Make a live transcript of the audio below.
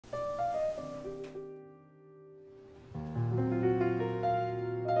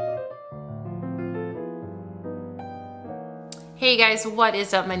Hey guys, what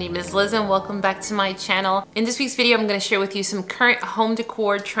is up? My name is Liz and welcome back to my channel. In this week's video, I'm going to share with you some current home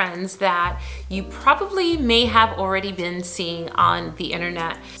decor trends that you probably may have already been seeing on the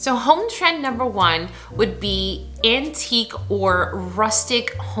internet. So home trend number one would be antique or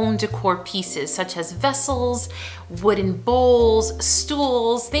rustic home decor pieces such as vessels, wooden bowls,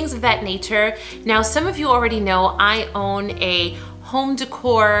 stools, things of that nature. Now, some of you already know I own a home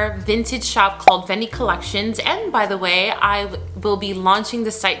decor vintage shop called Venny Collections, and by the way, I will be launching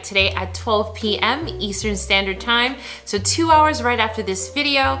the site today at 12 p.m. Eastern Standard Time, so 2 hours right after this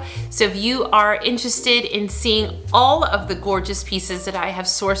video. So if you are interested in seeing all of the gorgeous pieces that I have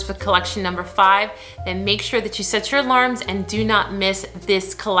sourced for collection number 5, then make sure that you set your alarms and do not miss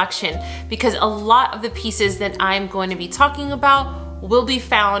this collection, because a lot of the pieces that I'm going to be talking about will be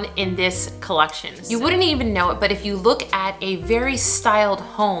found in this collection. You wouldn't even know it, but if you look at a very styled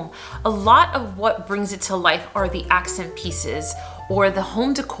home, a lot of what brings it to life are the accent pieces or the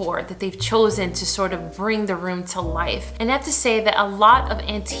home decor that they've chosen to sort of bring the room to life. And I have to say that a lot of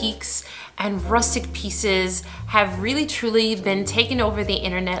antiques and rustic pieces have really truly been taking over the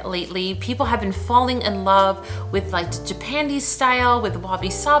internet lately. People have been falling in love with like Japandi style, with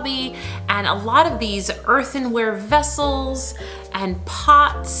wabi-sabi, and a lot of these earthenware vessels and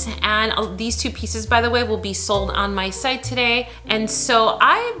pots, and these two pieces, by the way, will be sold on my site today. And so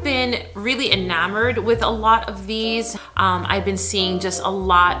I've been really enamored with a lot of these. I've been seeing just a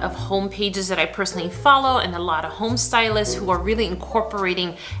lot of home pages that I personally follow and a lot of home stylists who are really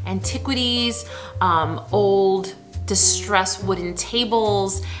incorporating antiquities, old distressed wooden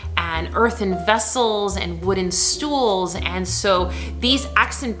tables and earthen vessels and wooden stools. And so these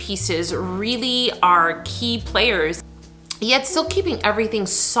accent pieces really are key players, yet still keeping everything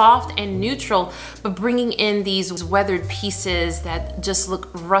soft and neutral, but bringing in these weathered pieces that just look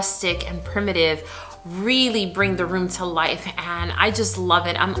rustic and primitive, really bring the room to life, and I just love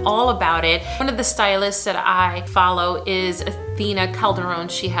it. I'm all about it. One of the stylists that I follow is Athena Calderon.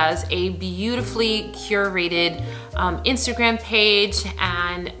 She has a beautifully curated Instagram page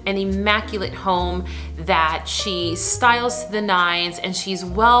and an immaculate home that she styles to the nines, and she's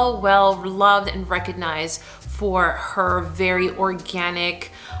well loved and recognized for her very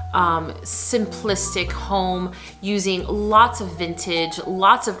organic, simplistic home using lots of vintage,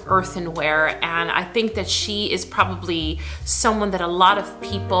 lots of earthenware. And I think that she is probably someone that a lot of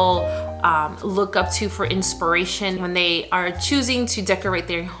people look up to for inspiration. When they are choosing to decorate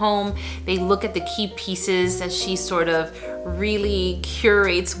their home, they look at the key pieces that she sort of really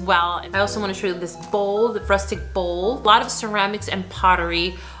curates well. I also want to show you this bowl, the rustic bowl. A lot of ceramics and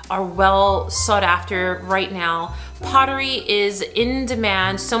pottery are well sought after right now. Pottery is in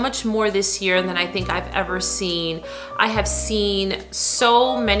demand so much more this year than I think I've ever seen. I have seen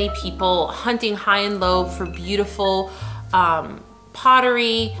so many people hunting high and low for beautiful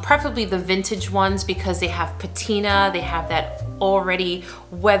pottery, preferably the vintage ones, because they have patina, they have that already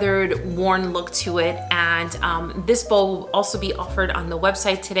weathered, worn look to it. And this bowl will also be offered on the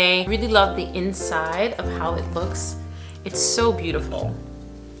website today. I really love the inside of how it looks. It's so beautiful.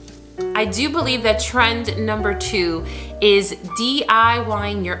 I do believe that trend number 2 is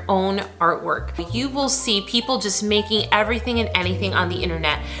DIYing your own artwork. You will see people just making everything and anything on the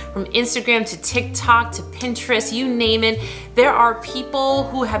internet, from Instagram to TikTok to Pinterest, you name it. There are people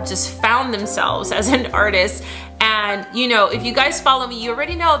who have just found themselves as an artist. And you know, if you guys follow me, you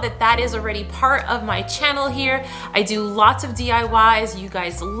already know that that is already part of my channel here. I do lots of DIYs, you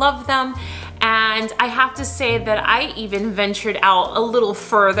guys love them. And I have to say that I even ventured out a little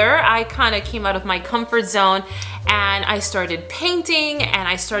further. I kind of came out of my comfort zone and I started painting and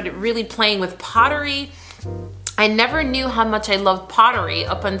I started really playing with pottery. I never knew how much I loved pottery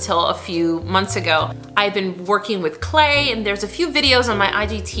up until a few months ago. I've been working with clay, and there's a few videos on my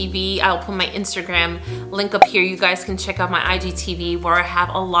IGTV. I'll put my Instagram link up here. You guys can check out my IGTV where I have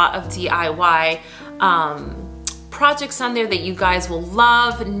a lot of DIY projects on there that you guys will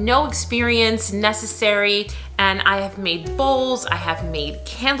love. No experience necessary. And I have made bowls, I have made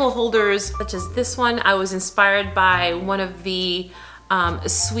candle holders, such as this one. I was inspired by one of the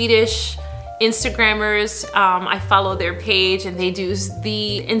Swedish Instagrammers. I follow their page and they do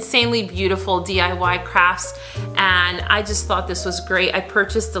the insanely beautiful DIY crafts, and I just thought this was great. I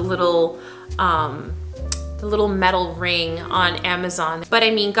purchased the little metal ring on Amazon. But I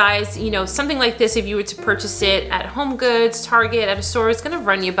mean, guys, you know, something like this, if you were to purchase it at Home Goods, Target, at a store, it's gonna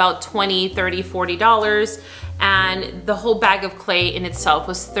run you about $20, $30, $40. And the whole bag of clay in itself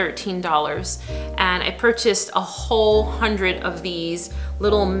was $13. And I purchased a whole 100 of these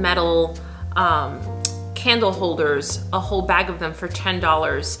little metal candle holders, a whole bag of them for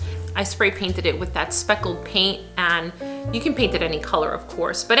 $10. I spray painted it with that speckled paint, and you can paint it any color, of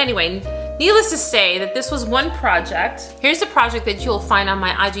course. But anyway, needless to say that this was one project. Here's the project that you'll find on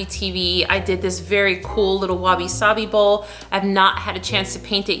my IGTV. I did this very cool little wabi-sabi bowl. I've not had a chance to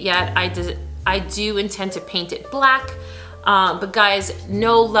paint it yet. I do intend to paint it black. But guys,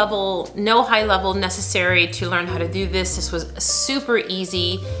 no high level necessary to learn how to do this. This was super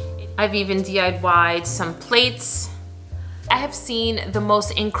easy. I've even DIY'd some plates. I have seen the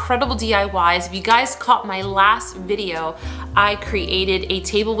most incredible DIYs. If you guys caught my last video, I created a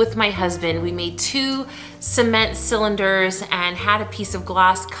table with my husband. We made 2 cement cylinders and had a piece of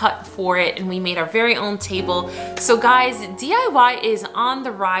glass cut for it, and we made our very own table. So guys, DIY is on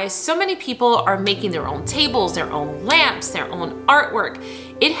the rise. So many people are making their own tables, their own lamps, their own artwork.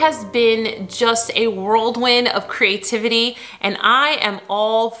 It has been just a whirlwind of creativity, and I am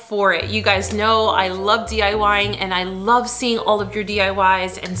all for it. You guys know I love DIYing and I love seeing all of your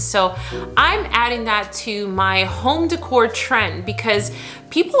DIYs, and so I'm adding that to my home decor trend because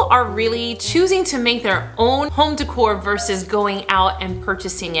people are really choosing to make their own home decor versus going out and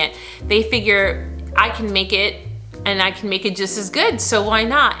purchasing it. They figure I can make it and I can make it just as good, so why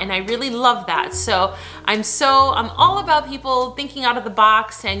not? And I really love that. So I'm all about people thinking out of the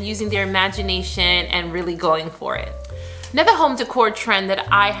box and using their imagination and really going for it. Another home decor trend that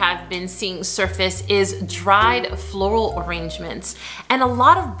I have been seeing surface is dried floral arrangements and a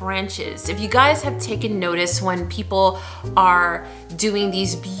lot of branches. If you guys have taken notice, when people are doing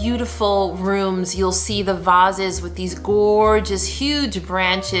these beautiful rooms, you'll see the vases with these gorgeous huge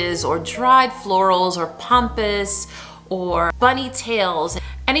branches, or dried florals, or pampas, or bunny tails.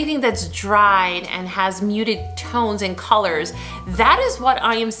 Anything that's dried and has muted tones and colors, that is what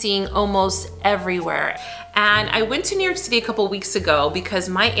I am seeing almost everywhere. And I went to New York City a couple weeks ago because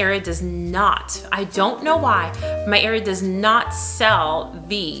my area does not, I don't know why, my area does not sell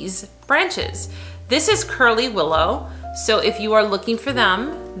these branches. This is curly willow, so if you are looking for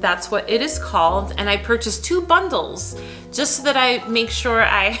them, that's what it is called. And I purchased 2 bundles just so that I make sure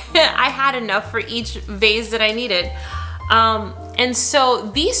I had enough for each vase that I needed. And so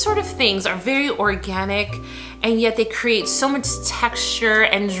these sort of things are very organic, and yet they create so much texture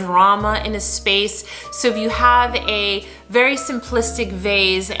and drama in a space. So if you have a very simplistic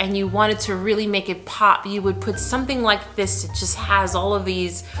vase and you wanted to really make it pop, you would put something like this that just has all of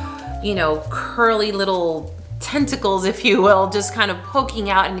these, you know, curly little tentacles, if you will, just kind of poking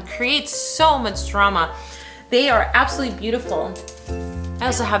out, and it creates so much drama. They are absolutely beautiful. I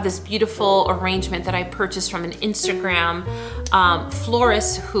also have this beautiful arrangement that I purchased from an Instagram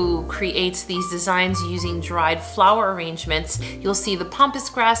florist who creates these designs using dried flower arrangements. You'll see the pampas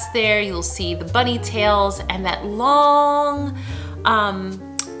grass there, you'll see the bunny tails, and that long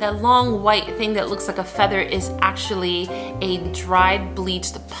white thing that looks like a feather is actually a dried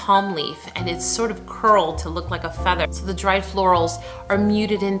bleached palm leaf, and it's sort of curled to look like a feather. So the dried florals are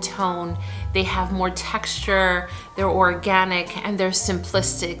muted in tone, they have more texture, they're organic, and they're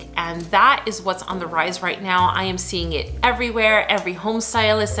simplistic, and that is what's on the rise right now. I am seeing it everywhere. Every home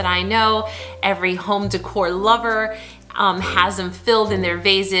stylist that I know, every home decor lover has them filled in their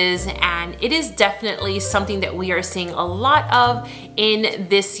vases, and it is definitely something that we are seeing a lot of in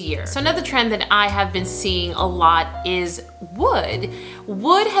this year. So another trend that I have been seeing a lot is wood.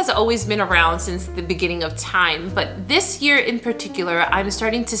 Wood has always been around since the beginning of time, but this year in particular, I'm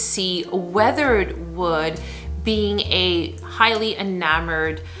starting to see weathered wood being a highly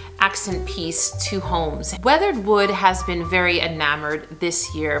enamored accent piece to homes. Weathered wood has been very enamored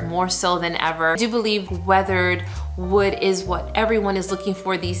this year, more so than ever. I do believe weathered wood is what everyone is looking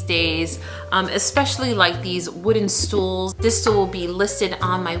for these days, especially like these wooden stools. This stool will be listed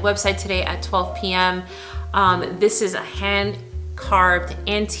on my website today at 12 p.m. This is a hand-carved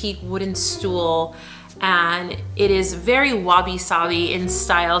antique wooden stool, and it is very wabi-sabi in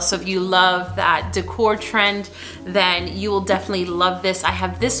style. So if you love that decor trend, then you will definitely love this. I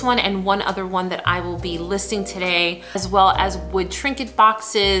have this one and one other one that I will be listing today, as well as wood trinket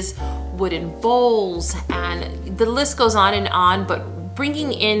boxes, wooden bowls, and the list goes on, but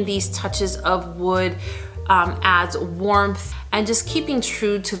bringing in these touches of wood adds warmth and just keeping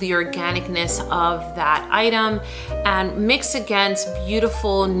true to the organicness of that item, and mixed against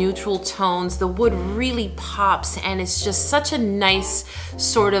beautiful neutral tones. The wood really pops, and it's just such a nice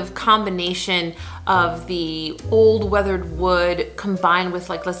sort of combination of the old weathered wood combined with,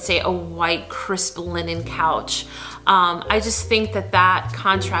 like, let's say a white crisp linen couch. I just think that that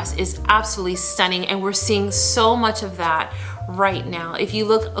contrast is absolutely stunning, and we're seeing so much of that right now. If you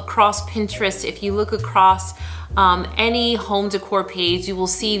look across Pinterest, if you look across any home decor page, you will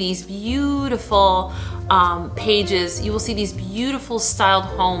see these beautiful pages. You will see these beautiful styled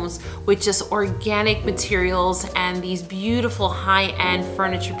homes with just organic materials and these beautiful high-end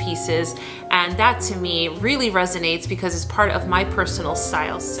furniture pieces. And that to me really resonates because it's part of my personal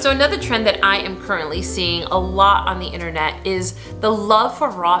style. So another trend that I am currently seeing a lot on the internet is the love for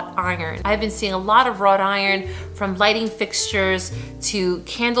wrought iron. I've been seeing a lot of wrought iron, from lighting fixtures to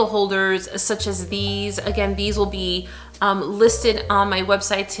candle holders such as these. Again, these will be listed on my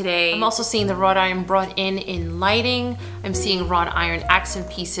website today. I'm also seeing the wrought iron brought in lighting. I'm seeing wrought iron accent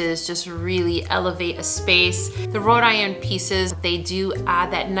pieces just really elevate a space. The wrought iron pieces, they do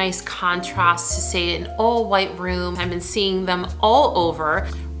add that nice contrast to, say, an all white room. I've been seeing them all over.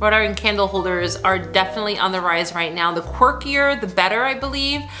 Wrought iron candle holders are definitely on the rise right now. The quirkier, the better, I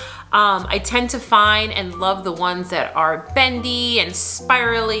believe. I tend to find and love the ones that are bendy and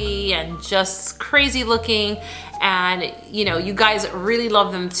spirally and just crazy looking, and you know, you guys really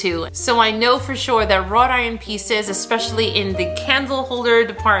love them too. So I know for sure that wrought iron pieces, especially in the candle holder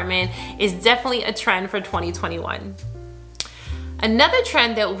department, is definitely a trend for 2021. Another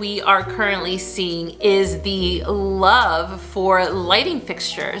trend that we are currently seeing is the love for lighting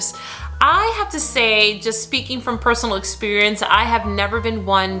fixtures. I have to say, just speaking from personal experience, I have never been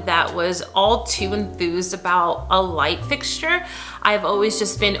one that was all too enthused about a light fixture. I've always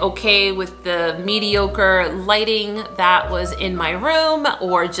just been okay with the mediocre lighting that was in my room,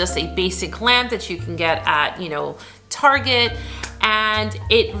 or just a basic lamp that you can get at, you know, Target. And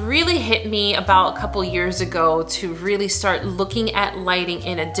it really hit me about a couple years ago to really start looking at lighting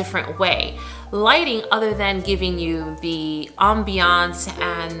in a different way. Lighting, other than giving you the ambiance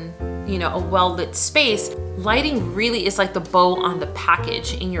and, you know, a well-lit space, lighting really is like the bow on the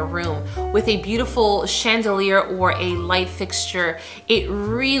package in your room. With a beautiful chandelier or a light fixture, it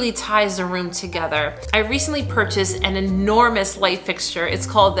really ties the room together. I recently purchased an enormous light fixture. It's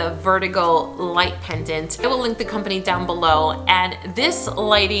called the Vertigo Light Pendant. I will link the company down below, and this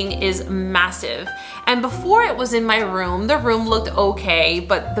lighting is massive. And before it was in my room, the room looked okay,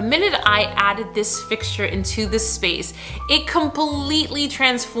 but the minute I added this fixture into this space, it completely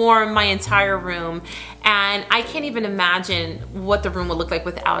transformed my entire room. And I can't even imagine what the room would look like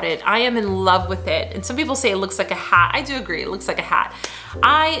without it. I am in love with it. And some people say it looks like a hat. I do agree, it looks like a hat.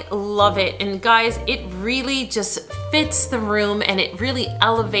 I love it. And guys, it really just fits the room and it really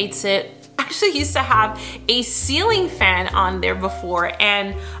elevates it. I actually used to have a ceiling fan on there before,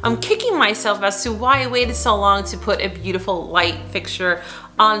 and I'm kicking myself as to why I waited so long to put a beautiful light fixture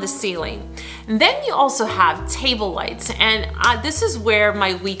on the ceiling. And then you also have table lights, and this is where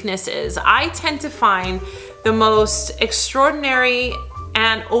my weakness is. I tend to find the most extraordinary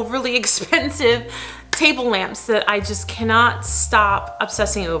and overly expensive table lamps that I just cannot stop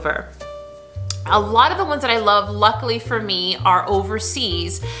obsessing over. A lot of the ones that I love, luckily for me, are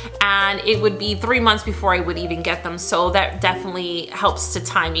overseas, and it would be 3 months before I would even get them, so that definitely helps to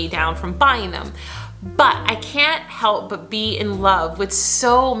tie me down from buying them. But I can't help but be in love with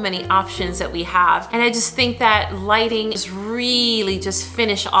so many options that we have. And I just think that lighting is really just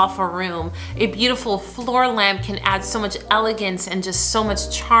finish off a room. A beautiful floor lamp can add so much elegance and just so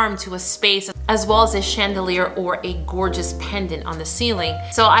much charm to a space, as well as a chandelier or a gorgeous pendant on the ceiling.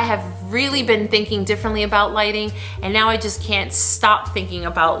 So I have really been thinking differently about lighting, and now I just can't stop thinking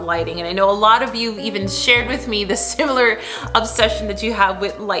about lighting. And I know a lot of you even shared with me the similar obsession that you have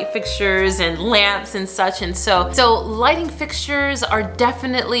with light fixtures and lamps and such. And so lighting fixtures are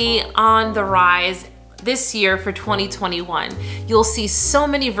definitely on the rise this year for 2021. You'll see so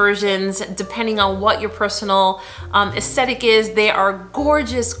many versions depending on what your personal aesthetic is. They are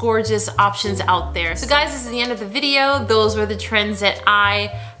gorgeous, gorgeous options out there. So guys, this is the end of the video. Those were the trends that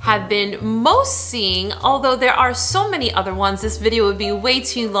I have been most seeing, although there are so many other ones. This video would be way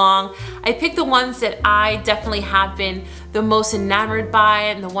too long. I picked the ones that I definitely have been the most enamored by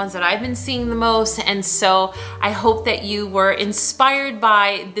and the ones that I've been seeing the most. And so I hope that you were inspired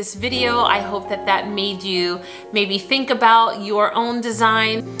by this video. I hope that that made you maybe think about your own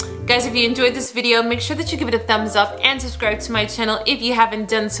design. Guys, if you enjoyed this video, make sure that you give it a thumbs up and subscribe to my channel if you haven't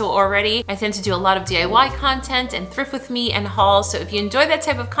done so already. I tend to do a lot of DIY content and thrift with me and hauls, so if you enjoy that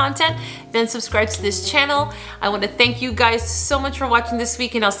type of content, then subscribe to this channel. I want to thank you guys so much for watching this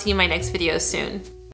week, and I'll see you in my next video soon.